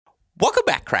Welcome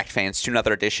back, Cracked fans, to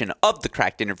another edition of the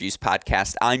Cracked Interviews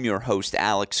podcast. I'm your host,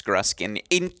 Alex Gruskin.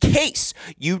 In case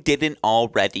you didn't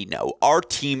already know, our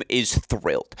team is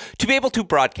thrilled to be able to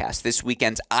broadcast this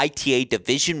weekend's ITA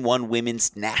Division I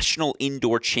Women's National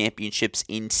Indoor Championships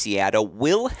in Seattle.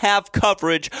 We'll have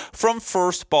coverage from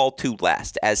first ball to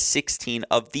last as 16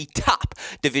 of the top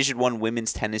Division I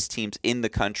women's tennis teams in the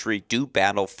country do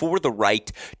battle for the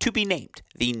right to be named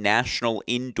the National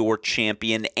Indoor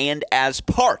Champion. And as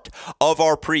part of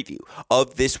our preview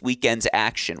of this weekend's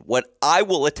action, what I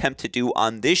will attempt to do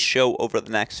on this show over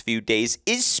the next few days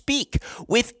is speak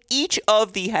with each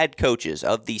of the head coaches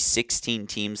of the 16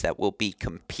 teams that will be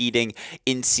competing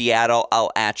in Seattle.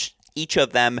 I'll ask each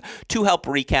of them to help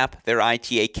recap their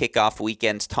ITA kickoff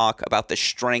weekends, talk about the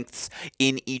strengths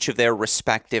in each of their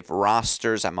respective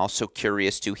rosters. I'm also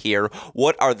curious to hear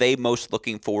what are they most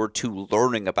looking forward to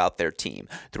learning about their team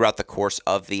throughout the course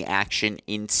of the action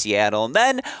in Seattle. And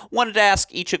then wanted to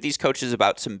ask each of these coaches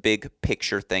about some big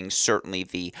picture things. Certainly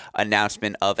the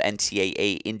announcement of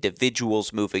NCAA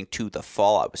individuals moving to the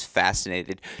fall. I was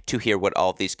fascinated to hear what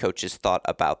all of these coaches thought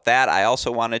about that. I also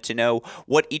wanted to know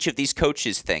what each of these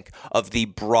coaches think of the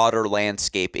broader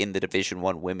landscape in the Division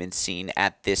I women's scene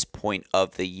at this point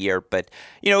of the year. But,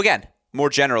 again, more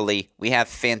generally, we have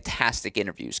fantastic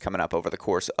interviews coming up over the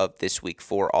course of this week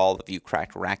for all of you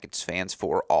Cracked Racquets fans,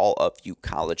 for all of you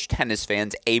college tennis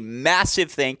fans. A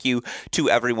massive thank you to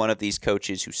every one of these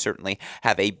coaches who certainly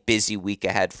have a busy week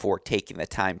ahead for taking the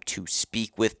time to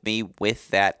speak with me. With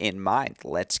that in mind,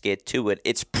 let's get to it.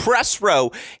 It's press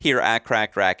row here at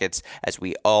Cracked Racquets as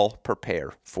we all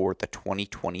prepare for the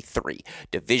 2023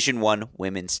 Division I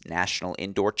Women's National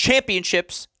Indoor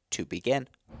Championships to begin.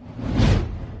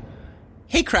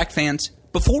 Hey, Cracked fans.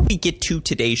 Before we get to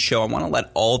today's show, I want to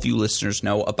let all of you listeners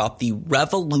know about the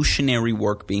revolutionary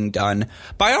work being done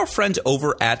by our friends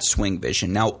over at Swing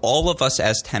Vision. Now, all of us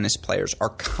as tennis players are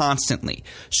constantly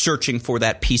searching for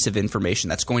that piece of information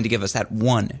that's going to give us that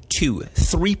 1, 2,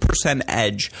 3%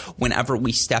 edge whenever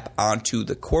we step onto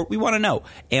the court. We want to know,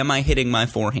 am I hitting my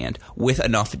forehand with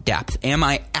enough depth? Am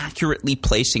I accurately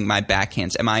placing my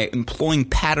backhands? Am I employing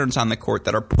patterns on the court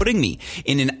that are putting me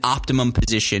in an optimum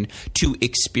position to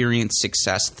experience success?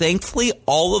 Thankfully,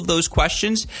 all of those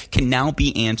questions can now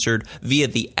be answered via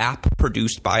the app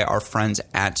produced by our friends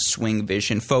at Swing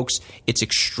Vision. Folks, it's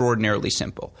extraordinarily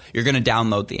simple. You're going to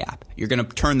download the app. You're going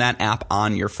to turn that app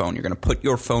on your phone. You're going to put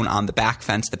your phone on the back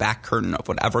fence, the back curtain of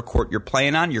whatever court you're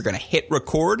playing on. You're going to hit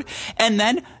record, and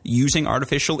then using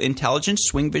artificial intelligence,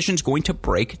 Swing Vision is going to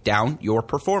break down your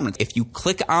performance. If you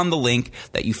click on the link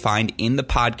that you find in the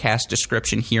podcast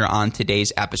description here on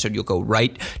today's episode, you'll go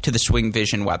right to the Swing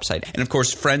Vision website. And of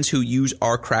course, friends who use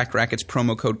our Cracked Racquets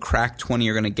promo code CRACK20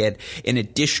 are going to get an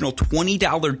additional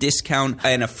 $20 discount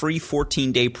and a free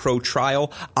 14-day pro trial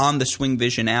on the Swing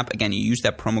Vision app. Again, you use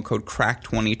that promo code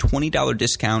CRACK20, $20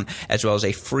 discount, as well as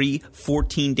a free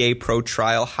 14-day pro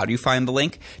trial. How do you find the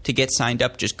link to get signed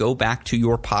up? Just go back to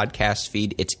your podcast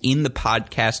feed. It's in the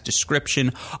podcast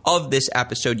description of this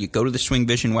episode. You go to the Swing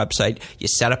Vision website, you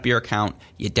set up your account,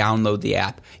 you download the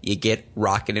app, you get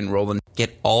rocking and rolling,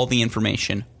 get all the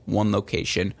information, one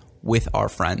location with our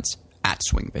friends at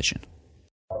Swing Vision.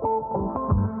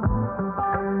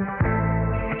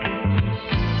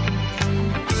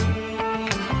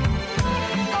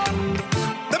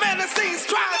 The man that sings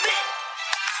try it.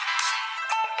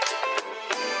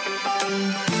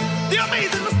 The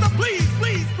amazing Mr.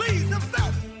 Please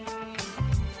himself.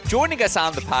 Joining us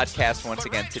on the podcast once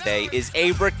again today is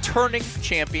a returning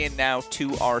champion now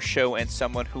to our show and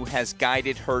someone who has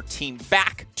guided her team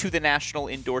back to the National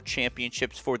Indoor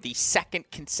Championships for the second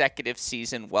consecutive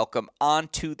season. Welcome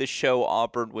onto the show,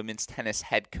 Auburn women's tennis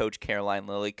head coach Caroline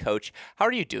Lilly. Coach, how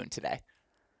are you doing today?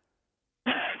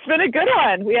 It's been a good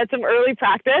one. We had some early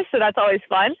practice, so that's always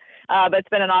fun. But it's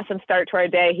been an awesome start to our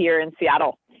day here in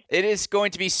Seattle. It is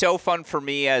going to be so fun for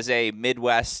me as a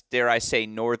Midwest, dare I say,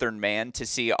 northern man to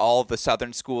see all of the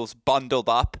southern schools bundled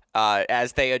up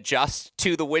as they adjust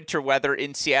to the winter weather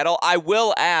in Seattle. I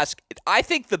will ask, I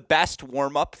think the best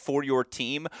warm-up for your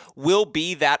team will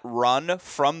be that run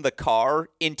from the car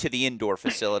into the indoor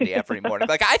facility every morning.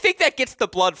 I think that gets the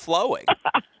blood flowing.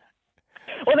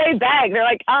 Well, they beg. They're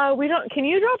like, can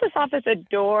you drop us off at the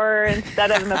door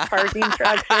instead of in the parking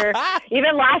structure?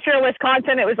 Even last year in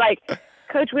Wisconsin, it was like,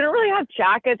 Coach, we don't really have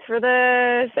jackets for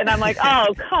this. And I'm like,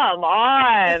 oh, come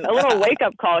on. A little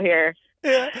wake-up call here.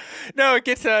 Yeah. No, it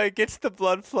gets the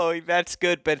blood flowing. That's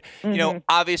good. But,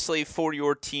 obviously for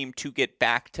your team to get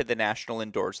back to the national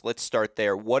indoors, let's start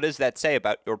there. What does that say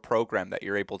about your program that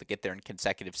you're able to get there in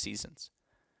consecutive seasons?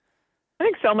 I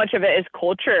think so much of it is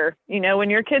culture. When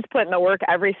your kids put in the work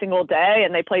every single day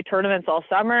and they play tournaments all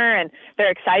summer and they're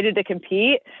excited to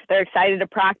compete, they're excited to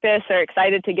practice, they're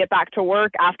excited to get back to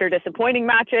work after disappointing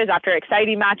matches, after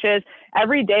exciting matches.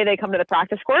 Every day they come to the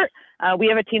practice court, we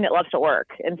have a team that loves to work.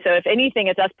 And so if anything,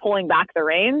 it's us pulling back the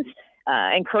reins,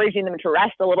 encouraging them to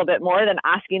rest a little bit more than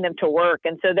asking them to work.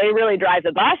 And so they really drive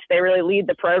the bus. They really lead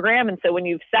the program. And so when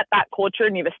you've set that culture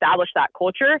and you've established that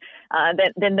culture,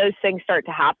 then those things start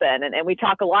to happen. And we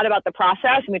talk a lot about the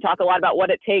process, and we talk a lot about what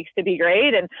it takes to be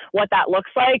great and what that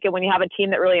looks like. And when you have a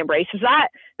team that really embraces that,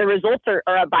 the results are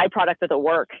a byproduct of the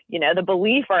work. The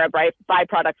belief are a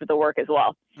byproduct of the work as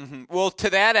well. Mm-hmm. Well, to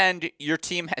that end, your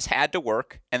team has had to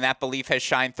work, and that belief has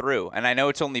shined through. And I know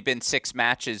it's only been 6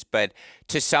 matches, but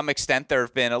to some extent, there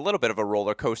have been a little bit of a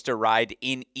roller coaster ride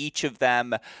in each of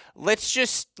them. Let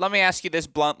me ask you this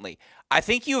bluntly. I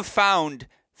think you have found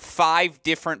 5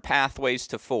 different pathways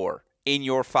to 4 in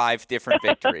your 5 different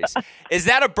victories. Is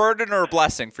that a burden or a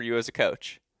blessing for you as a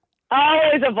coach?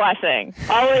 Always a blessing.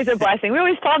 Always a blessing. We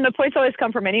always tell them the points always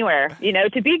come from anywhere.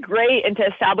 To be great and to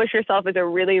establish yourself as a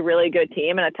really, really good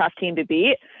team and a tough team to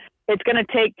beat, it's going to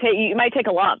take you might take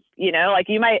a lump. Like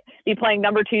you might be playing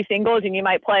number 2 singles and you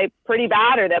might play pretty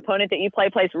bad, or the opponent that you play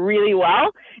plays really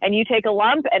well and you take a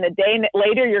lump, and a day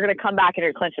later you're going to come back and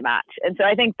you're clinch a match. And so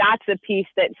I think that's the piece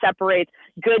that separates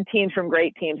good teams from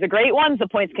great teams. The great ones, the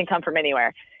points can come from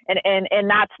anywhere. And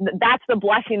that's the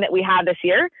blessing that we have this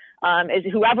year. Is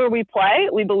whoever we play,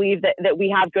 we believe that we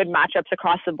have good matchups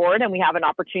across the board, and we have an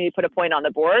opportunity to put a point on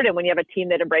the board. And when you have a team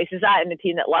that embraces that and a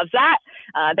team that loves that,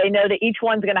 they know that each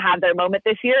one's going to have their moment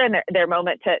this year and their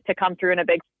moment to come through in a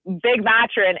big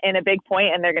match or in a big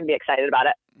point, and they're going to be excited about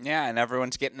it. Yeah, and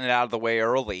everyone's getting it out of the way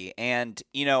early. And,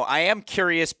 I am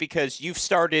curious because you've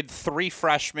started 3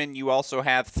 freshmen. You also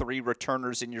have 3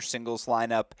 returners in your singles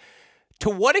lineup. To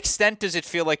what extent does it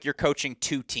feel like you're coaching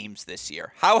 2 teams this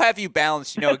year? How have you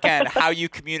balanced, again, how you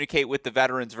communicate with the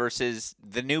veterans versus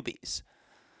the newbies?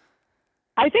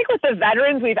 I think with the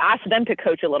veterans, we've asked them to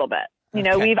coach a little bit.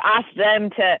 Okay. We've asked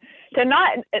them to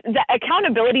not – the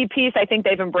accountability piece I think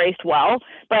they've embraced well,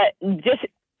 but just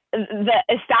 – the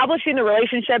establishing the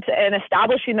relationships and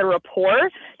establishing the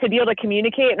rapport to be able to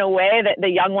communicate in a way that the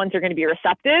young ones are going to be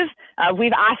receptive.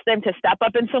 We've asked them to step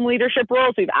up in some leadership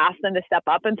roles. We've asked them to step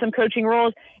up in some coaching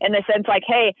roles in the sense like,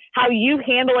 hey, how you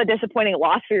handle a disappointing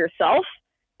loss for yourself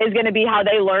is going to be how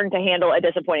they learn to handle a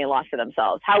disappointing loss for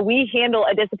themselves. How we handle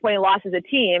a disappointing loss as a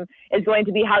team is going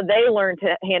to be how they learn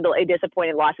to handle a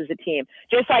disappointing loss as a team.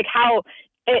 Just like how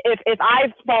if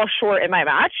I fall short in my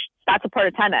match, that's a part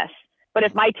of tennis. But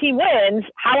if my team wins,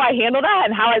 how I handle that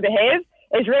and how I behave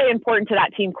is really important to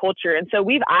that team culture. And so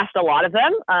we've asked a lot of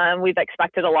them. We've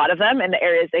expected a lot of them in the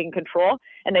areas they can control.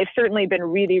 And they've certainly been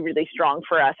really, really strong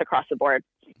for us across the board.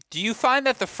 Do you find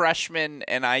that the freshmen,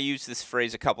 and I use this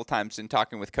phrase a couple times in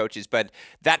talking with coaches, but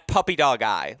that puppy dog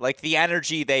eye, like the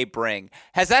energy they bring,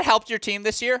 has that helped your team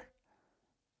this year?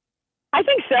 I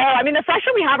think so. I mean, the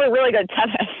freshmen we have are really good at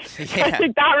tennis. Yeah. I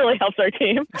think that really helps our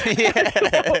team. Yeah.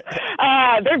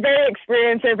 So, they're very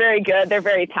experienced. They're very good. They're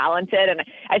very talented. And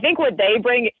I think what they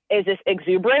bring is this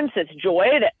exuberance, this joy,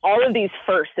 that all of these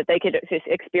firsts that they could just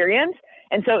experience.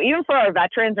 And so even for our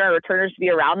veterans and our returners to be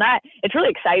around that, it's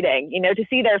really exciting, to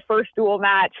see their first dual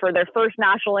match, for their first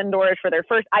national indoors, for their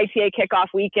first ITA kickoff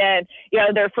weekend,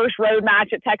 their first road match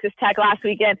at Texas Tech last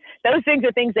weekend. Those things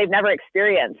are things they've never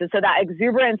experienced. And so that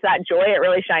exuberance, that joy, it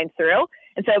really shines through.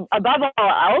 And so above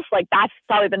all else, that's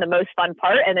probably been the most fun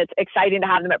part. And it's exciting to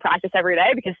have them at practice every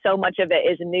day because so much of it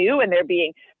is new and they're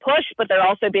being pushed, but they're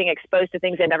also being exposed to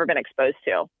things they've never been exposed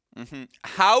to. Mm-hmm.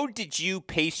 How did you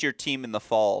pace your team in the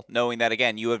fall, knowing that,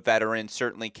 again, you have veterans,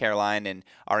 certainly Caroline and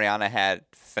Ariana had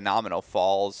phenomenal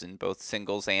falls in both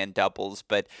singles and doubles.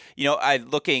 But,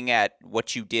 looking at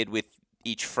what you did with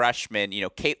each freshman,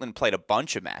 Caitlin played a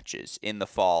bunch of matches in the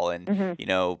fall. And,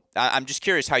 I'm just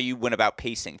curious how you went about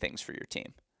pacing things for your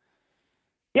team.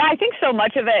 Yeah, I think so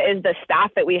much of it is the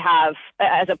staff that we have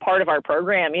as a part of our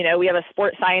program. We have a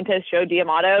sports scientist, Joe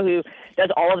D'Amato, who does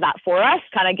all of that for us,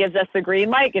 kind of gives us the green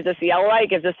light, gives us the yellow light,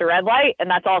 gives us the red light,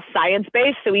 and that's all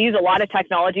science-based. So we use a lot of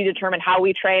technology to determine how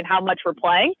we train, how much we're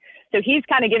playing. So he's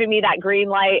kind of giving me that green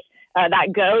light,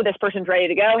 that go, this person's ready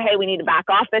to go. Hey, we need to back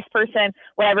off this person,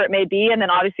 whatever it may be. And then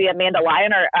obviously Amanda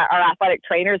Lyon, our athletic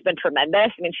trainer, has been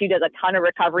tremendous. I mean, she does a ton of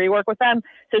recovery work with them.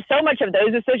 So much of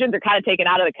those decisions are kind of taken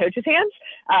out of the coach's hands,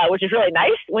 which is really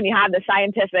nice when you have the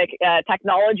scientific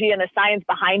technology and the science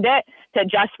behind it to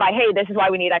justify, hey, this is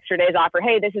why we need extra days off, or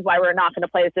hey, this is why we're not going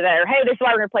to play this event, or hey, this is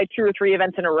why we're going to play 2 or 3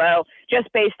 events in a row, just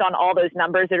based on all those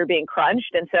numbers that are being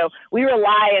crunched. And so we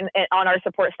rely on our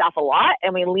support staff a lot,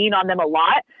 and we lean on them a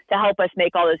lot to help us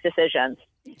make all those decisions.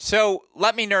 So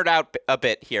let me nerd out a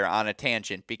bit here on a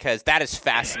tangent because that is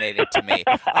fascinating to me.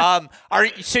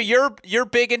 So you're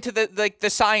big into the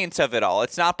science of it all.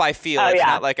 It's not by feel. It's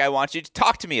not like I want you to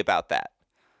talk to me about that.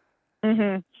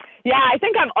 Mm-hmm. Yeah, I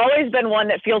think I've always been one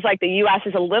that feels like the U.S.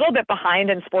 is a little bit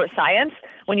behind in sports science.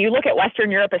 When you look at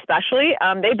Western Europe especially,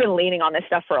 they've been leaning on this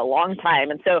stuff for a long time.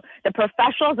 And so the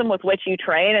professionalism with which you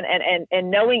train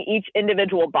and knowing each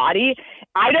individual body,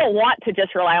 I don't want to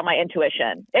just rely on my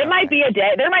intuition. There might be a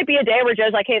day where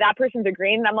Joe's like, hey, that person's a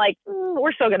green. And I'm like,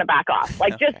 we're still going to back off.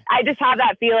 Like, I just have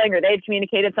that feeling, or they've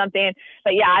communicated something.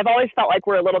 But yeah, I've always felt like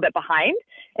we're a little bit behind.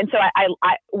 And so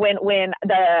when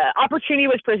the opportunity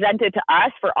was presented to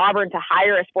us for Auburn to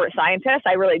hire a sports scientist,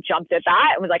 I really jumped at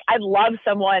that and was like, I'd love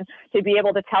someone to be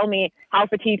able to tell me how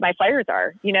fatigued my players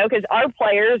are, because our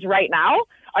players right now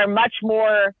are much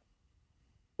more,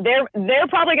 they're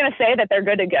probably going to say that they're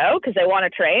good to go because they want to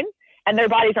train, and their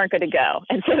bodies aren't good to go.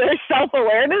 And so their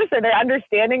self-awareness and their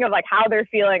understanding of like how they're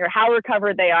feeling or how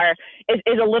recovered they are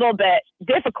is a little bit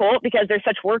difficult because they're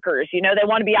such workers. They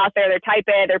want to be out there, they're type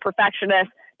A, they're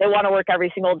perfectionists, they want to work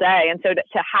every single day. And so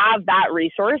to have that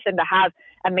resource and to have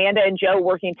Amanda and Joe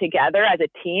working together as a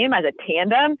team, as a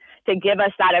tandem, to give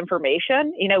us that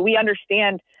information, we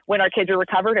understand when our kids are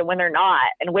recovered and when they're not,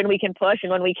 and when we can push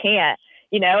and when we can't.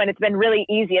 And it's been really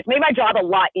easy. It's made my job a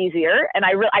lot easier, and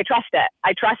I trust it.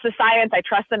 I trust the science. I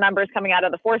trust the numbers coming out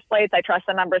of the force plates. I trust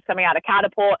the numbers coming out of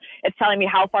Catapult. It's telling me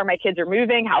how far my kids are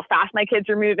moving, how fast my kids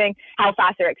are moving, how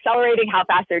fast they're accelerating, how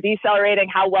fast they're decelerating,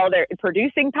 how well they're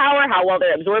producing power, how well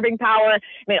they're absorbing power. I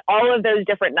mean, all of those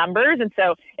different numbers. And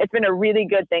so it's been a really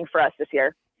good thing for us this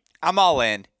year. I'm all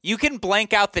in. You can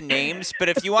blank out the names, but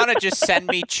if you want to just send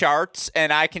me charts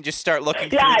and I can just start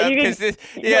looking through them, because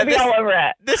be all over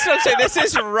it. This is what I'm saying. This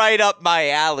is right up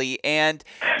my alley, and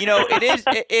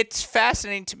it's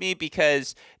fascinating to me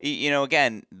because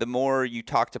again, the more you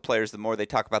talk to players, the more they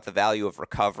talk about the value of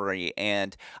recovery.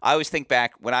 And I always think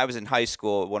back when I was in high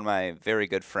school. One of my very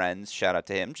good friends, shout out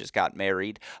to him, just got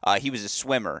married. He was a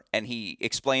swimmer, and he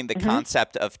explained the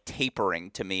concept of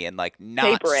tapering to me and like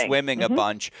not swimming a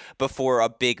bunch before a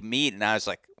big meet, and I was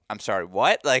like, I'm sorry,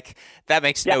 what? Like, that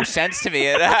makes no sense to me.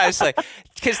 And I was like,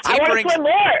 because tapering. I want to swim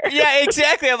more. Yeah,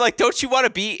 exactly. I'm like, don't you want to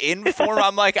be in form?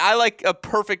 I'm like, I like a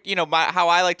perfect, how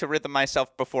I like to rhythm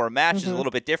myself before a match is a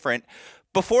little bit different.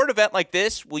 Before an event like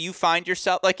this, will you find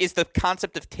yourself, like, is the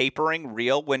concept of tapering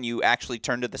real when you actually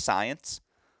turn to the science?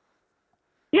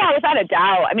 Yeah, without a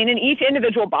doubt. I mean, and each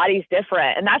individual body is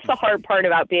different. And that's the hard part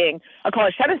about being a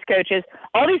college tennis coach is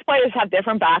all these players have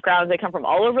different backgrounds. They come from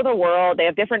all over the world. They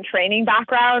have different training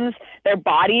backgrounds. Their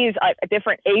bodies are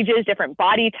different ages, different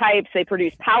body types. They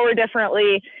produce power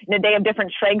differently. They have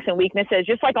different strengths and weaknesses.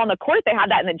 Just like on the court, they have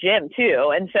that in the gym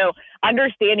too. And so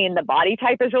understanding the body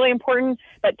type is really important.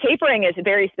 But tapering is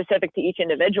very specific to each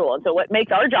individual. And so what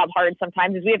makes our job hard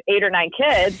sometimes is we have 8 or 9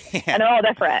 kids and they're all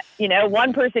different.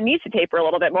 One person needs to taper a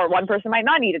little bit more. One person might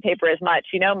not need to taper as much.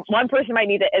 One person might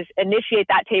need to initiate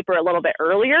that taper a little bit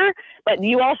earlier, but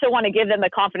you also want to give them the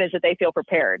confidence that they feel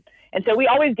prepared. And so we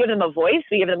always give them a voice.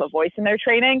 We give them a voice in their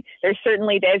training. There's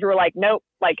certainly days where we're like, nope,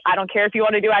 like, I don't care if you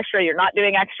want to do extra, you're not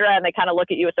doing extra. And they kind of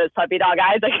look at you with those puppy dog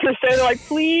eyes. Like, they're like,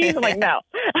 please. I'm like, no,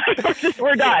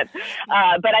 we're done.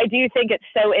 But I do think it's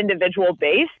so individual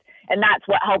based. And that's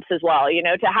what helps as well.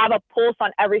 To have a pulse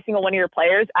on every single one of your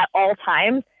players at all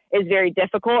times is very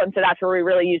difficult. And so that's where we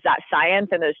really use that science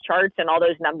and those charts and all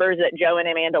those numbers that Joe and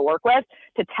Amanda work with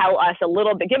to tell us a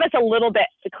little bit, give us a little bit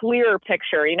clearer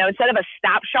picture. Instead of a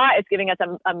snapshot, it's giving us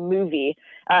a movie,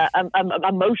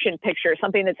 a motion picture,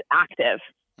 something that's active.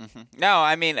 Mm-hmm. No,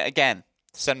 I mean, again,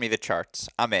 send me the charts.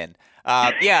 I'm in.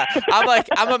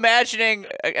 I'm imagining,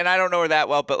 and I don't know her that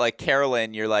well, but like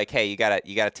Carolyn, you're like, hey, you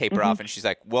gotta taper off, and she's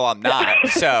like, well, I'm not,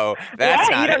 so that's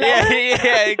not it.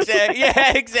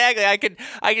 Yeah, exactly.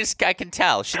 I can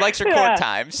tell she likes her court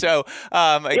time. So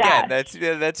again,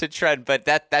 that's a trend, but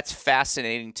that's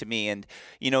fascinating to me. And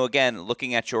again,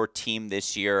 looking at your team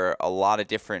this year, a lot of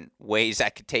different ways I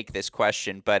could take this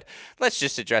question, but let's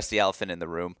just address the elephant in the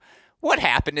room. What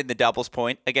happened in the doubles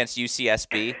point against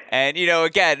UCSB? And,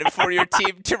 again, for your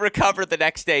team to recover the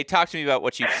next day, talk to me about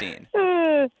what you've seen.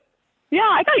 Yeah,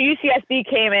 I thought UCSB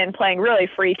came in playing really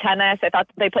free tennis. I thought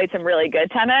they played some really good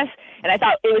tennis. And I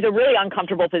thought it was a really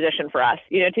uncomfortable position for us.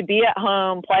 To be at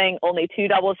home playing only 2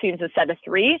 doubles teams instead of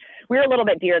 3, we were a little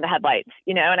bit deer in the headlights,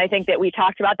 and I think that we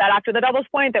talked about that after the doubles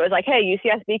point. That was like, hey,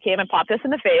 UCSB came and popped us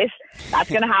in the face. That's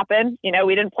going to happen.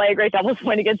 We didn't play a great doubles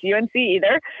point against UNC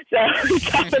either. So we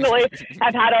definitely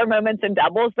have had our moments in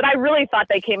doubles. But I really thought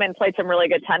they came in and played some really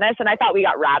good tennis, and I thought we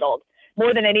got rattled.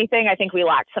 more than anything, I think we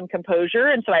lacked some composure.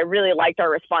 And so I really liked our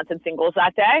response in singles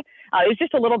that day. It was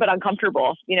just a little bit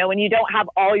uncomfortable. You know, when you don't have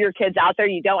all your kids out there,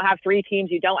 you don't have 3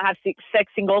 teams, you don't have six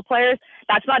single players,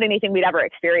 that's not anything we'd ever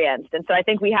experienced. And so I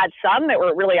think we had some that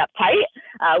were really uptight.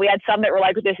 We had some that were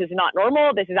like, this is not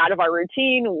normal. This is out of our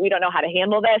routine. We don't know how to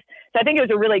handle this. So I think it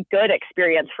was a really good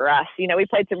experience for us. You know, we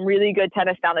played some really good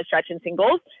tennis down the stretch in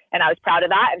singles, and I was proud of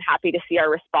that and happy to see our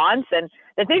response. And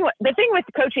the thing with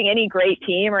coaching any great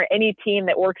team or any team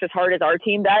that works as hard as our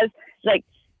team does, is like,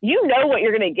 you know what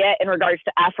you're going to get in regards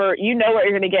to effort. You know what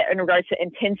you're going to get in regards to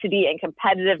intensity and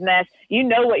competitiveness. You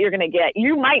know what you're going to get.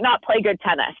 You might not play good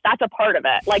tennis. That's a part of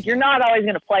it. Like, you're not always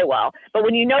going to play well. But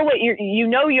when you know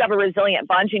you have a resilient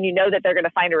bunch and you know that they're going to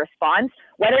find a response,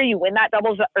 whether you win that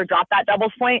doubles or drop that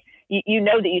doubles point, you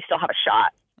know that you still have a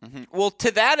shot. Mm-hmm. Well,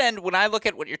 to that end, when I look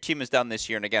at what your team has done this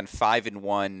year, and again,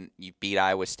 5-1, you beat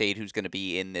Iowa State, who's going to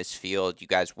be in this field. You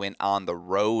guys went on the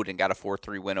road and got a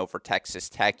 4-3 win over Texas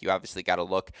Tech. You obviously got to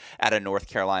look at a North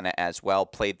Carolina as well,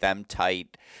 played them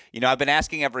tight. You know, I've been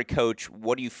asking every coach,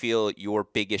 what do you feel your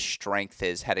biggest strength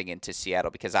is heading into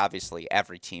Seattle? Because obviously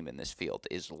every team in this field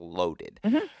is loaded.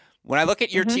 Mm-hmm. When I look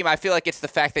at your team, I feel like it's the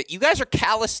fact that you guys are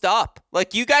calloused up.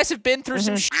 Like, you guys have been through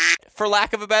some shit, for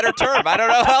lack of a better term. I don't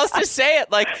know how else to say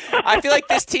it. Like, I feel like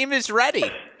this team is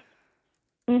ready.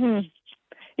 Mm-hmm.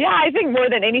 Yeah, I think more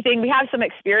than anything, we have some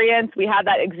experience. We have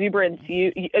that exuberant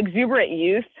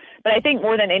youth. But I think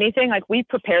more than anything, like, we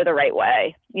prepare the right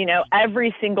way. You know,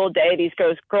 every single day these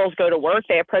girls go to work.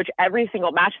 They approach every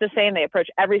single match the same. They approach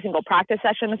every single practice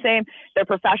session the same. They're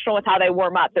professional with how they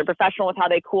warm up. They're professional with how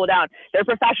they cool down. They're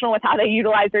professional with how they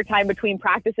utilize their time between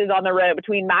practices on the road,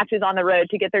 between matches on the road,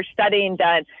 to get their studying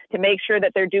done, to make sure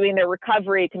that they're doing their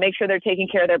recovery, to make sure they're taking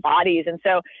care of their bodies. And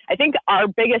so I think our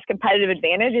biggest competitive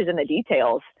advantage is in the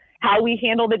details. How we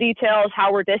handle the details,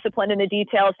 how we're disciplined in the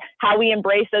details, how we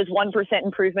embrace those 1%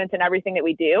 improvements in everything that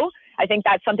we do. I think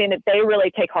that's something that they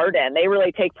really take heart in. They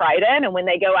really take pride in. And when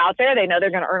they go out there, they know they're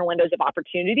going to earn windows of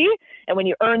opportunity. And when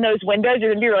you earn those windows,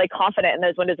 you're going to be really confident in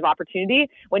those windows of opportunity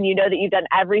when you know that you've done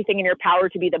everything in your power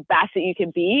to be the best that you can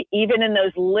be, even in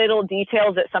those little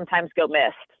details that sometimes go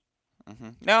missed.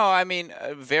 Mm-hmm. No, I mean,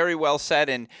 very well said.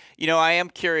 And, you know, I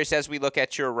am curious as we look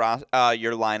at your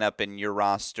lineup and your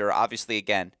roster, obviously,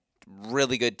 again,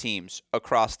 really good teams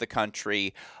across the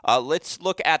country. Let's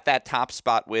look at that top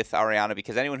spot with Ariana,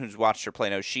 because anyone who's watched her play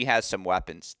knows she has some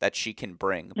weapons that she can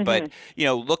bring. Mm-hmm. But, you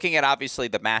know, looking at obviously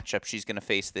the matchup she's going to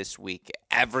face this week,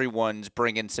 everyone's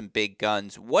bringing some big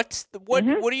guns. What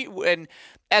do you, and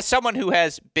as someone who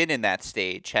has been in that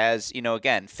stage, has, you know,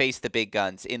 again, faced the big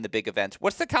guns in the big events,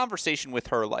 what's the conversation with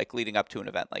her like leading up to an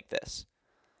event like this?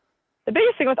 The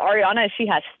biggest thing with Ariana is she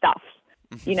has stuff.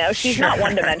 You know, she's not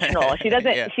one-dimensional. She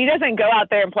doesn't go out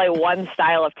there and play one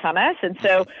style of tennis. And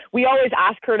so we always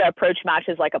ask her to approach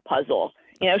matches like a puzzle.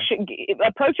 You know,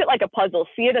 approach it like a puzzle,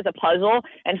 see it as a puzzle,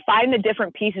 and find the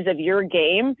different pieces of your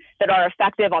game that are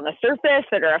effective on the surface,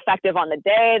 that are effective on the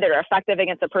day, that are effective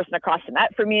against the person across the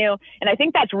net from you. And I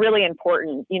think that's really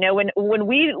important. You know, when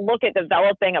we look at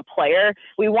developing a player,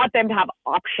 we want them to have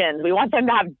options. We want them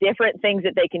to have different things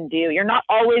that they can do. You're not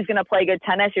always going to play good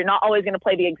tennis. You're not always going to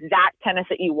play the exact tennis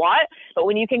that you want. But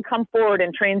when you can come forward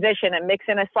and transition and mix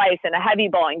in a slice and a heavy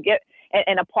ball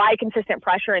and apply consistent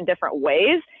pressure in different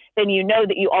ways, then you know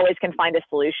that you always can find a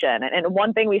solution. And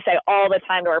one thing we say all the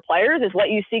time to our players is what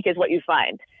you seek is what you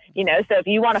find. You know, so if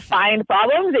you want to find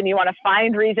problems and you want to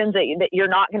find reasons that you're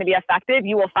not going to be effective,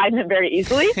 you will find them very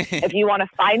easily. If you want to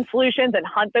find solutions and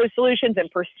hunt those solutions and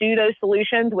pursue those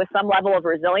solutions with some level of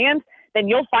resilience, then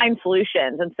you'll find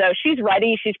solutions. And so she's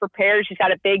ready. She's prepared. She's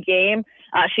got a big game.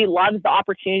 She loves the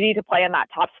opportunity to play in that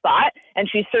top spot, and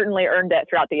she's certainly earned it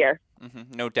throughout the year.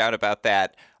 Mm-hmm. No doubt about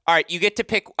that. All right, you get to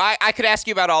pick. I could ask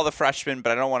you about all the freshmen,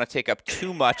 but I don't want to take up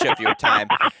too much of your time.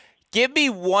 Give me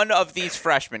one of these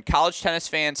freshmen. College tennis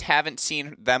fans haven't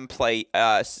seen them play,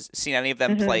 seen any of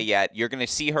them play yet. You're going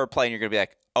to see her play, and you're going to be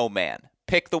like, oh, man.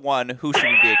 Pick the one. Who should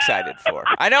we be excited for?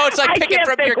 I know it's like picking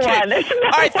from your kid.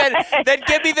 All right, then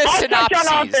give me the synopsis.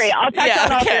 I'll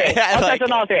touch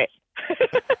on all three.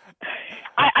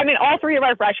 I mean, all three of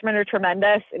our freshmen are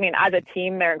tremendous. I mean, as a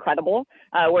team, they're incredible.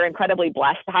 We're incredibly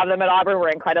blessed to have them at Auburn. We're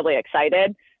incredibly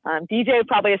excited. DJ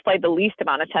probably has played the least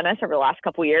amount of tennis over the last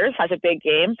couple of years, has a big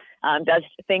game, does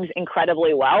things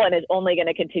incredibly well, and is only going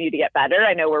to continue to get better.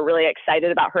 I know we're really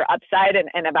excited about her upside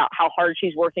and about how hard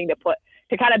she's working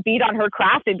to kind of beat on her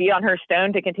craft and beat on her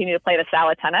stone to continue to play the style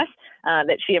of tennis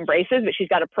that she embraces, but she's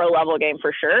got a pro-level game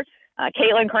for sure.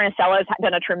 Caitlin Carnicella has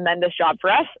done a tremendous job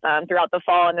for us throughout the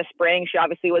fall and the spring. She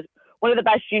obviously was one of the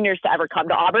best juniors to ever come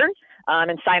to Auburn.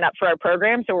 and sign up for our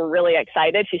program. So we're really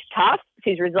excited. She's tough.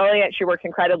 She's resilient. She works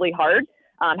incredibly hard,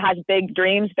 has big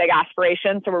dreams, big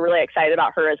aspirations. So we're really excited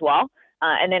about her as well.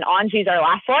 And then Anji's our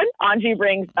last one. Anji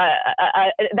brings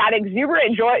that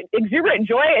exuberant joy. Exuberant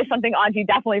joy is something Anji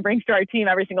definitely brings to our team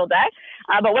every single day.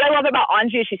 But what I love about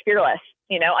Anji is she's fearless.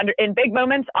 You know, in big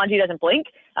moments, Anji doesn't blink.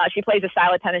 She plays the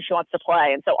style of tennis she wants to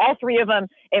play. And so all three of them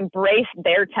embrace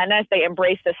their tennis. They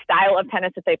embrace the style of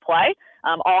tennis that they play.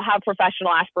 All have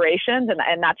professional aspirations.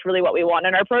 And that's really what we want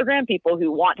in our program, people who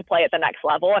want to play at the next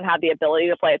level and have the ability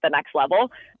to play at the next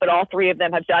level. But all three of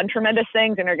them have done tremendous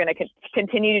things and are going to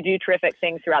continue to do terrific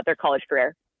things throughout their college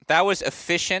career. That was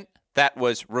efficient. That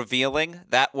was revealing.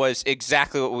 That was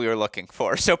exactly what we were looking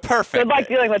for. So perfect. Good luck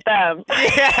dealing with them.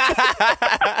 Yeah.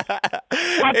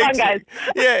 Have fun, guys.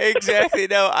 Yeah, exactly.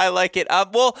 No, I like it.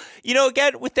 Well, you know,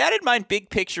 again, with that in mind, big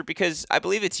picture, because I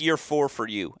believe it's year 4 for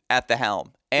you at the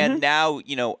helm. And now,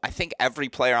 you know, I think every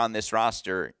player on this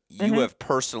roster you have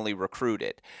personally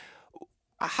recruited.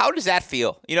 How does that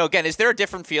feel? You know, again, is there a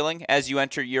different feeling as you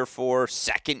enter year 4,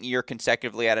 second year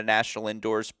consecutively at a national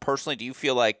indoors? Personally, do you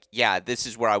feel like, yeah, this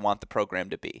is where I want the program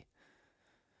to be?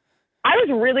 I was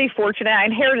really fortunate. I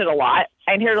inherited a lot.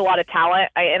 I inherited a lot of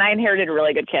talent, and I inherited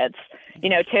really good kids. You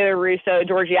know, Taylor Russo,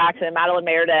 Georgie Jackson, Madeline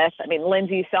Meredith, I mean,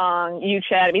 Lindsay Song, Yu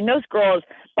Chen. I mean, those girls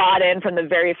bought in from the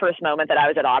very first moment that I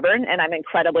was at Auburn, and I'm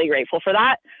incredibly grateful for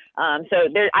that.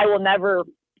 I will never...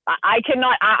 I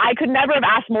could never have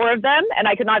asked more of them, and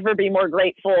I could never be more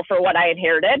grateful for what I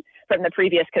inherited from the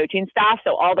previous coaching staff.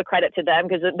 So all the credit to them,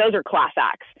 because those are class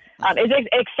acts. It's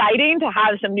exciting to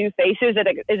have some new faces.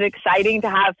 It is exciting to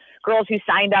have girls who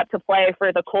signed up to play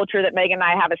for the culture that Megan and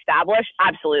I have established.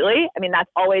 Absolutely. I mean, that's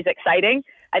always exciting.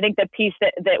 I think the piece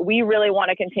that we really want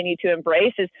to continue to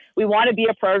embrace is we want to be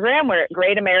a program where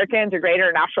great Americans or great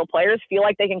international players feel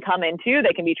like they can come into,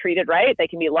 they can be treated right, they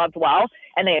can be loved well,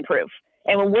 and they improve.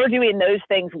 And when we're doing those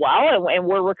things well, and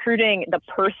we're recruiting the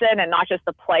person and not just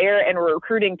the player, and we're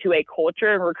recruiting to a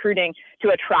culture and recruiting to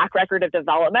a track record of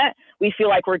development, we feel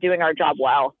like we're doing our job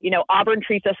well. You know, Auburn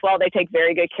treats us well. They take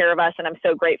very good care of us, and I'm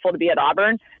so grateful to be at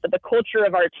Auburn. But the culture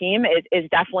of our team is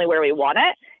definitely where we want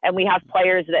it. And we have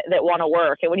players that want to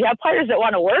work. And when you have players that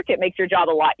want to work, it makes your job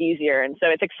a lot easier. And so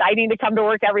it's exciting to come to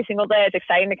work every single day. It's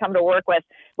exciting to come to work with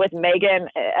Megan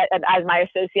as my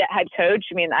associate head coach.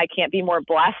 I mean, I can't be more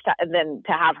blessed than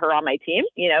to have her on my team.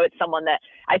 You know, it's someone that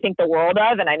I think the world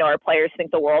of, and I know our players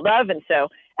think the world of. And so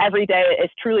every day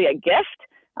is truly a gift.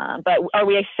 But are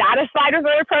we satisfied with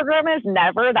where our program is?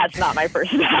 Never. That's not my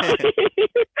personality.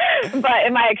 But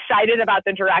am I excited about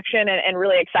the direction and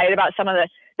really excited about some of the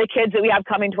kids that we have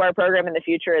coming to our program in the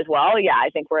future as well? Yeah, I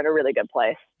think we're in a really good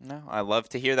place. No, I love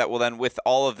to hear that. Well, then, with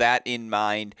all of that in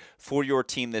mind for your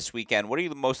team this weekend, what are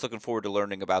you most looking forward to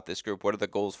learning about this group? What are the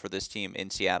goals for this team in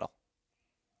Seattle?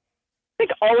 I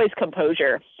think always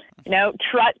composure. You know,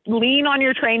 lean on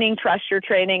your training, trust your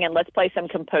training, and let's play some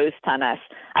composed tennis.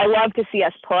 I love to see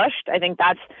us pushed. I think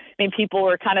people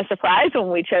were kind of surprised when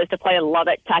we chose to play in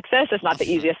Lubbock, Texas. It's not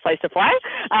the easiest place to play,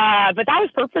 but that was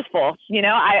purposeful. You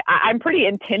know, I'm pretty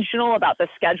intentional about the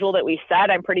schedule that we set.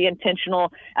 I'm pretty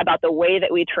intentional about the way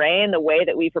that we train, the way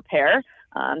that we prepare.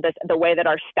 The way that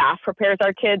our staff prepares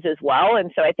our kids as well.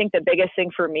 And so I think the biggest thing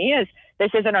for me is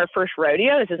this isn't our first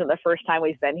rodeo. This isn't the first time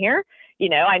we've been here. You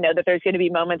know, I know that there's going to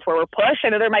be moments where we're pushed. I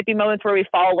know there might be moments where we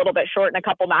fall a little bit short in a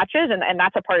couple matches, and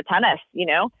that's a part of tennis, you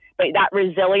know. But that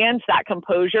resilience, that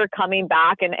composure, coming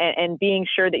back and being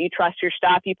sure that you trust your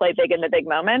stuff, you play big in the big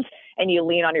moments, and you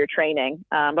lean on your training.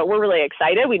 But we're really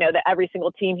excited. We know that every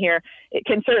single team here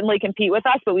can certainly compete with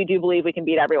us, but we do believe we can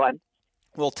beat everyone.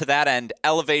 Well, to that end,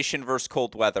 elevation versus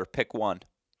cold weather. Pick one.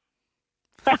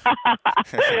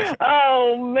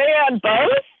 Oh, man,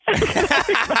 both?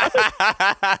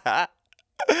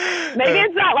 Maybe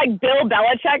it's not like Bill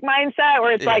Belichick mindset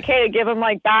where it's like, hey, give him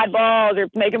like bad balls or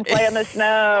make him play in the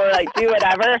snow or like do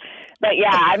whatever. But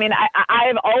yeah, I mean,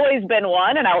 I've always been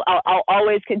one, and I'll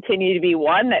always continue to be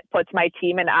one that puts my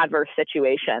team in adverse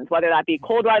situations, whether that be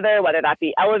cold weather, whether that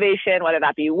be elevation, whether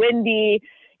that be windy.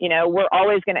 You know, we're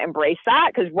always going to embrace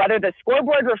that, because whether the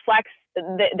scoreboard reflects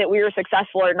that we were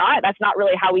successful or not, that's not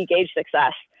really how we gauge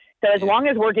success. So as long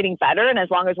as we're getting better and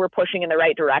as long as we're pushing in the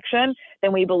right direction,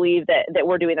 then we believe that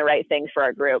we're doing the right things for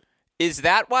our group. Is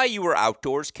that why you were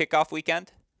outdoors kickoff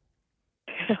weekend?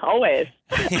 Always.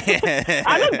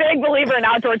 I'm a big believer in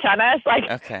outdoor tennis. Like,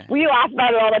 we laugh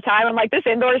about it all the time. I'm like, this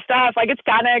indoor stuff, like, it's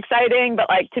kind of exciting, but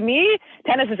like, to me,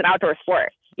 tennis is an outdoor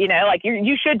sport. You know, like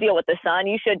you should deal with the sun,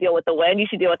 you should deal with the wind, you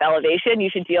should deal with elevation, you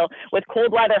should deal with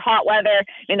cold weather, hot weather.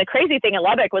 I mean, the crazy thing in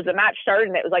Lubbock was the match started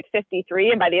and it was like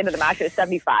 53, and by the end of the match it was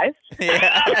 75.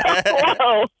 Yeah.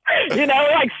 Whoa, you know,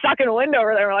 we're like sucking wind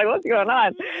over there. We're like, what's going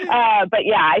on? But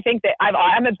yeah, I think that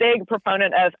I'm a big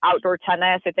proponent of outdoor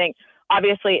tennis. I think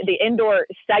obviously the indoor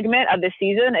segment of the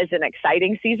season is an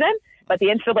exciting season, but the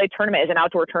NCAA tournament is an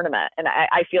outdoor tournament. And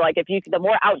I feel like the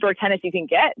more outdoor tennis you can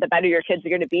get, the better your kids are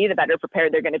going to be, the better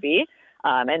prepared they're going to be.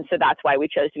 And so that's why we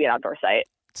chose to be an outdoor site.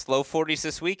 It's low 40s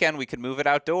this weekend. We could move it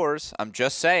outdoors. I'm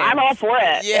just saying. I'm all for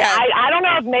it. Yeah. I don't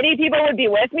know if many people would be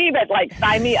with me, but like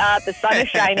sign me up. The sun is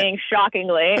shining,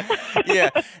 shockingly. Yeah.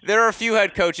 There are a few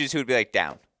head coaches who would be like,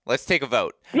 down. Let's take a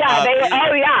vote. Yeah,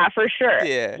 yeah, for sure.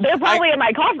 Yeah. They're probably in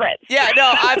my conference. Yeah,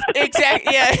 no,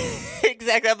 exactly. Yeah,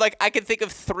 exactly. I'm like, I can think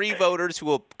of 3 voters who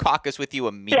will caucus with you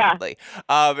immediately.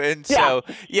 Yeah. And so,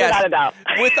 yes, without a doubt.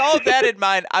 With all of that in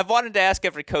mind, I've wanted to ask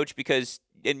every coach because,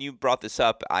 and you brought this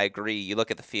up, I agree. You look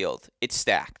at the field, it's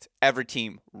stacked. Every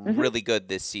team really good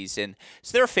this season.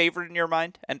 Is there a favorite in your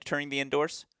mind entering the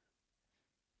indoors?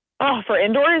 Oh, for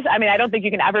indoors? I mean, I don't think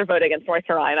you can ever vote against North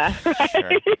Carolina. Right?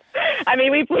 Sure. I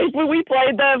mean, we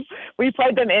played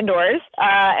them indoors,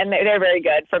 and they're very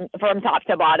good from top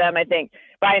to bottom. I think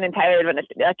Brian and Tyler have done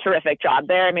a terrific job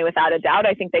there. I mean, without a doubt,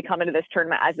 I think they come into this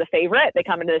tournament as the favorite. They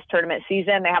come into this tournament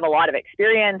season. They have a lot of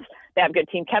experience. They have good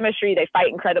team chemistry. They fight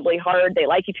incredibly hard. They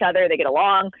like each other. They get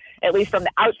along. At least from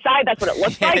the outside, that's what it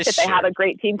looks like, that they have a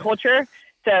great team culture.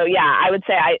 So, yeah, I would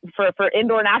say for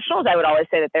indoor nationals, I would always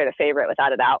say that they're the favorite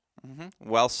without a doubt. Mm-hmm.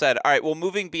 Well said. All right, well,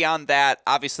 moving beyond that,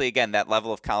 obviously, again, that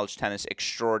level of college tennis,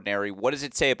 extraordinary. What does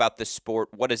it say about the sport?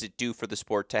 What does it do for the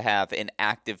sport to have an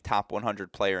active top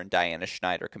 100 player in Diana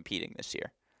Schneider competing this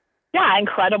year? Yeah,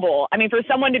 incredible. I mean, for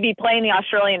someone to be playing the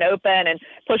Australian Open and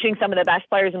pushing some of the best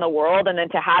players in the world, and then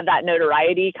to have that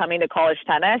notoriety coming to college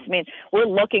tennis, I mean, we're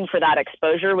looking for that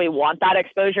exposure. We want that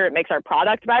exposure. It makes our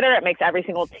product better. It makes every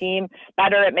single team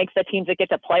better. It makes the teams that get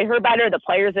to play her better, the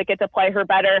players that get to play her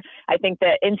better. I think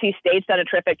that NC State's done a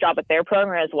terrific job with their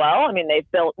program as well. I mean,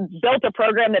 they've built a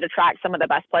program that attracts some of the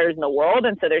best players in the world,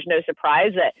 and so there's no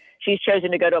surprise that she's chosen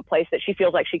to go to a place that she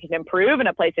feels like she can improve and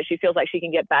a place that she feels like she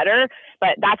can get better.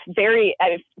 But that's very,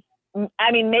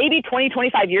 I mean, maybe 20,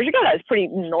 25 years ago, that was pretty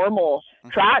normal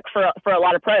track for a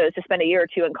lot of pros to spend a year or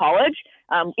two in college,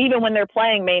 even when they're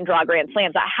playing main draw Grand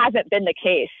Slams. That hasn't been the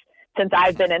case since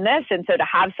I've been in this. And so to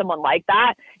have someone like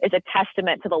that is a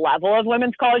testament to the level of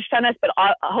women's college tennis, but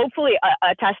hopefully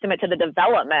a testament to the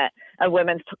development of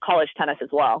women's college tennis as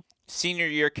well. Senior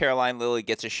year, Caroline Lilly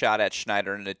gets a shot at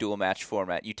Schneider in a dual match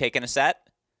format. You taking a set?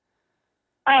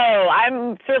 Oh,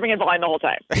 I'm serving and volleying the whole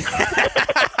time.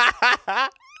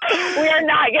 We are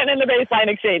not getting into baseline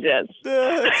exchanges.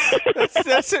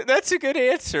 That's a good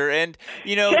answer. And,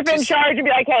 you know, Chip in charge and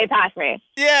be like, hey, pass me.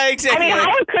 Yeah, exactly. I mean,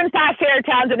 I couldn't pass Taylor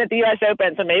Townsend at the U.S.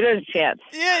 Open, so maybe there's a chance.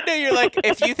 Yeah, no, you're like,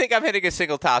 if you think I'm hitting a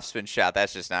single topspin shot,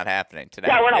 that's just not happening tonight.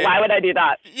 Yeah, why would I do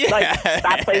that? Yeah. Like,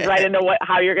 that plays right into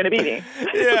how you're going to beat me.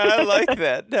 Yeah, I like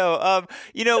that. No,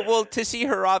 you know, well, to see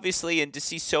her, obviously, and to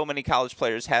see so many college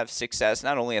players have success,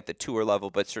 not only at the tour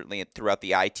level, but certainly throughout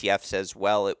the ITFs as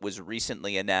well. It was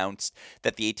recently announced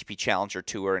that the ATP Challenger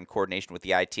Tour, in coordination with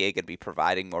the ITA, going to be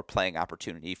providing more playing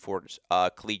opportunity for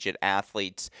collegiate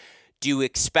athletes. Do you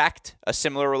expect a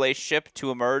similar relationship to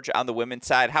emerge on the women's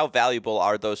side? How valuable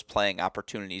are those playing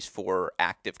opportunities for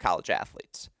active college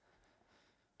athletes?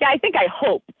 Yeah, I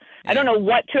hope. I don't know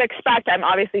what to expect. I'm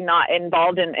obviously not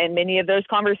involved in many of those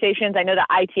conversations. I know the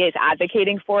ITA is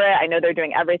advocating for it. I know they're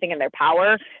doing everything in their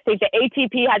power. I think the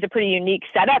ATP has a pretty unique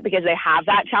setup because they have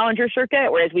that challenger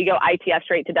circuit, whereas we go ITF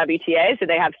straight to WTA. So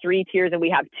they have 3 tiers and we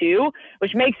have 2,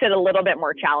 which makes it a little bit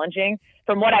more challenging.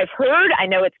 From what I've heard, I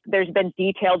know there's been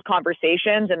detailed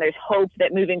conversations and there's hope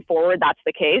that moving forward that's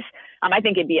the case. I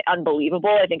think it'd be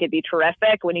unbelievable. I think it'd be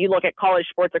terrific. When you look at college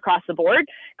sports across the board,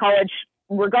 college,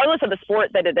 regardless of the sport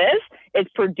that it is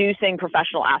producing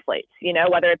professional athletes, you know,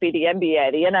 whether it be the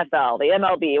NBA, the NFL, the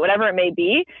MLB, whatever it may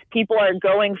be, people are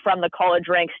going from the college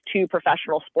ranks to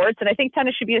professional sports. And I think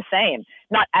tennis should be the same.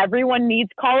 Not everyone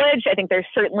needs college. I think there's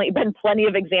certainly been plenty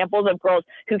of examples of girls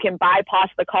who can bypass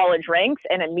the college ranks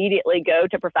and immediately go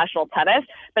to professional tennis.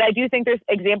 But I do think there's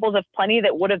examples of plenty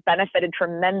that would have benefited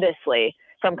tremendously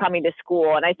from coming to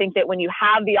school. And I think that when you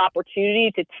have the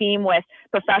opportunity to team with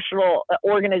professional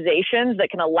organizations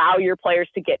that can allow your players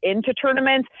to get into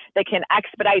tournaments, that can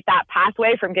expedite that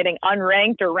pathway from getting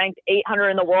unranked or ranked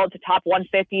 800 in the world to top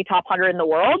 150, top 100 in the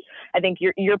world, I think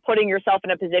you're putting yourself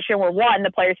in a position where, one, the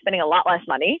player's spending a lot less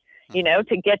money, you know,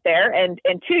 to get there. And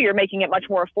 2, you're making it much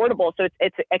more affordable. So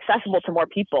it's accessible to more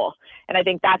people. And I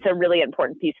think that's a really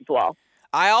important piece as well.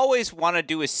 I always want to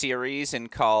do a series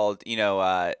and called,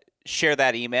 share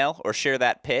that email or share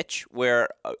that pitch where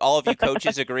all of you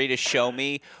coaches agree to show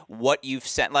me what you've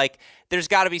sent. Like, there's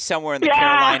got to be somewhere in the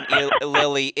Caroline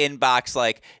Lilly inbox,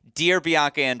 like, Dear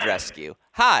Bianca Andreescu,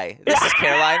 hi, this is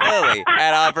Caroline Lilly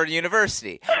at Auburn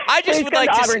University. I just would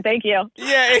like to Auburn, thank you.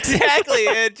 Yeah, exactly.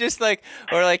 And just like,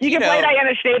 or like, you can play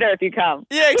Diana Shader if you come.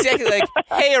 Yeah, exactly. Like,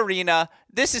 hey, Arena,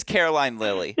 this is Caroline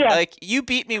Lilly. Yeah. Like, you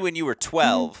beat me when you were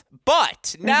 12,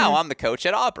 but now I'm the coach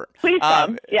at Auburn. Please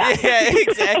come. Yeah,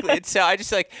 exactly. And so I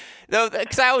just like, though,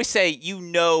 because I always say,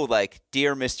 like,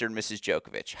 Dear Mr. and Mrs.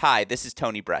 Djokovic, hi, this is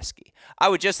Tony Bresky. I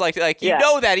would just like,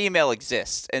 that email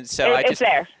exists. And so it's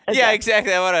there. It's there.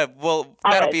 Exactly. I want to,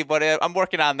 that'll be what I'm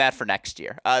working on that for next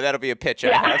year. That'll be a pitch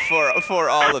I have for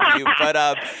all of you.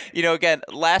 But, again,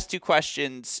 last two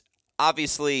questions,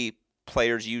 obviously,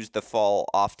 players use the fall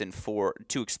often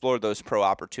to explore those pro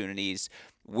opportunities.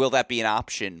 Will that be an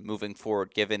option moving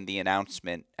forward, given the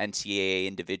announcement, NCAA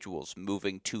individuals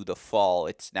moving to the fall?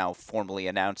 It's now formally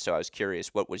announced, so I was curious,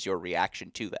 what was your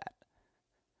reaction to that?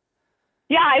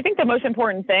 Yeah, I think the most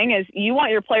important thing is you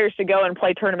want your players to go and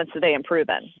play tournaments that they improve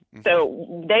in. Mm-hmm.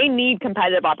 So they need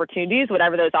competitive opportunities,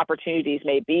 whatever those opportunities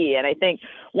may be. And I think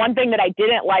one thing that I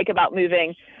didn't like about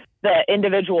moving the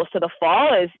individuals to the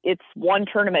fall is it's one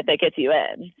tournament that gets you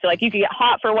in. So like you could get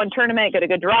hot for one tournament, get a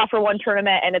good draw for one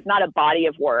tournament, and it's not a body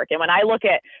of work. And when I look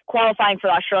at qualifying for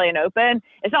the Australian Open,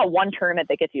 it's not one tournament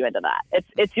that gets you into that.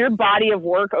 It's your body of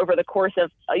work over the course of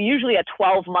usually a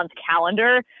 12-month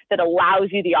calendar that allows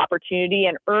you the opportunity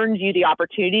and earns you the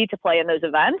opportunity to play in those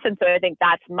events. And so I think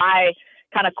that's my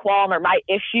kind of qualm or my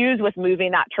issues with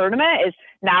moving that tournament is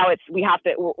now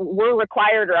we're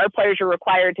required, or our players are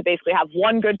required to basically have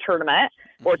one good tournament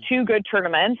or two good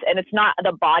tournaments, and it's not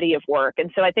the body of work.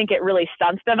 And so I think it really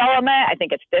stunts development. I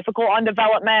think it's difficult on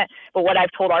development. But what I've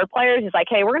told our players is like,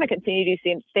 hey, we're going to continue to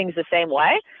do things the same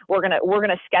way. We're going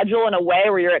to schedule in a way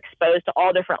where you're exposed to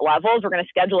all different levels. We're going to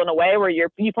schedule in a way where you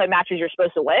play matches you're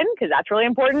supposed to win, because that's really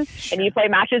important. Sure. And you play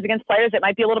matches against players that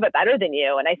might be a little bit better than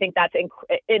you. And I think that's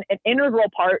an integral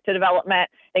part to development.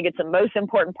 I think it's the most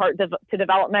important part to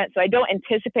development. So I don't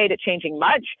anticipate it changing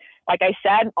much. Like I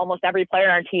said, almost every player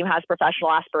on our team has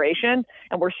professional aspirations,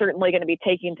 and we're certainly going to be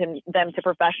taking them to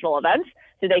professional events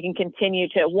so they can continue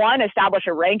to, one, establish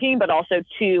a ranking, but also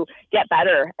to get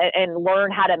better and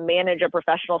learn how to manage a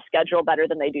professional schedule better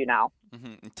than they do now.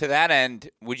 Mm-hmm. To that end,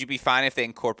 would you be fine if they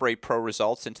incorporate pro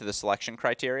results into the selection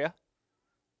criteria?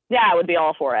 Yeah, I would be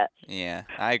all for it. Yeah,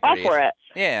 I agree. All for it.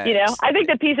 Yeah. I think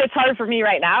the piece that's hard for me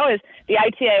right now is the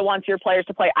ITA wants your players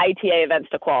to play ITA events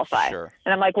to qualify. Sure.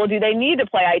 And I'm like, well, do they need to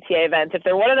play ITA events? If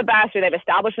they're one of the best or they've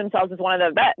established themselves as one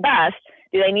of the best,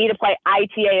 do they need to play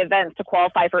ITA events to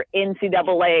qualify for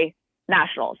NCAA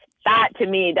nationals? That, to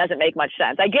me, doesn't make much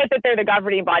sense. I get that they're the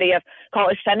governing body of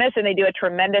college tennis, and they do a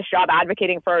tremendous job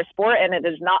advocating for our sport, and it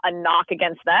is not a knock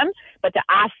against them. But to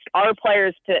ask our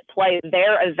players to play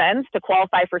their events to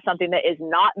qualify for something that is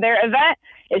not their event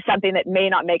is something that may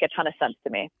not make a ton of sense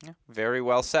to me. Yeah, very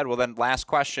well said. Well, then, last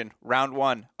question. Round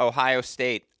one, Ohio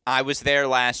State. I was there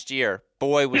last year.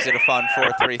 Boy, was it a fun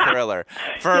 4-3 thriller.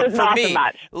 For me,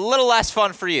 a little less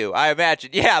fun for you, I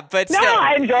imagine. Yeah, but still. No,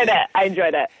 I enjoyed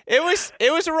it. It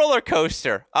was a roller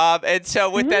coaster. And so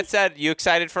with that said, you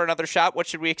excited for another shot? What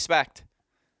should we expect?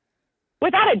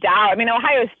 Without a doubt. I mean,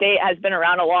 Ohio State has been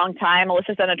around a long time.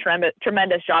 Alyssa's done a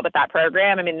tremendous job with that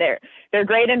program. I mean, they're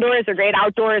great indoors. They're great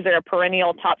outdoors. They're a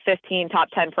perennial top 15, top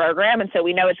 10 program. And so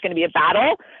we know it's going to be a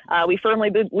battle. We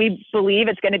believe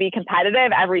it's going to be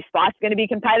competitive. Every spot's going to be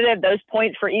competitive. Those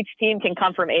points for each team can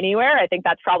come from anywhere. I think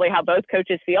that's probably how both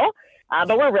coaches feel.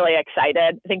 But we're really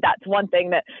excited. I think that's one thing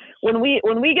that when we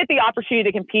get the opportunity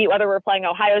to compete, whether we're playing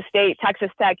Ohio State, Texas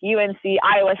Tech, UNC,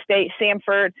 Iowa State,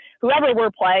 Samford, whoever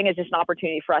we're playing is just an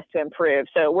opportunity for us to improve.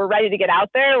 So we're ready to get out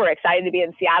there. We're excited to be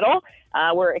in Seattle.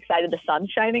 We're excited the sun's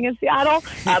shining in Seattle.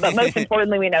 But most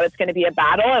importantly, we know it's going to be a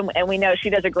battle, and we know she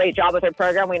does a great job with her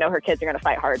program. We know her kids are going to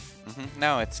fight hard. Mm-hmm.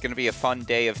 No, it's going to be a fun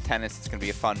day of tennis. It's going to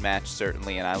be a fun match,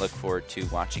 certainly, and I look forward to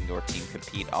watching your team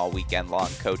compete all weekend long.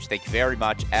 Coach, thank you very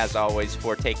much, as always,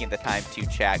 for taking the time to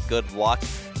chat. Good luck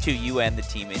to you and the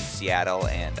team in Seattle,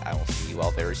 and I will see you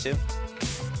all very soon.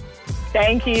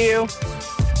 Thank you.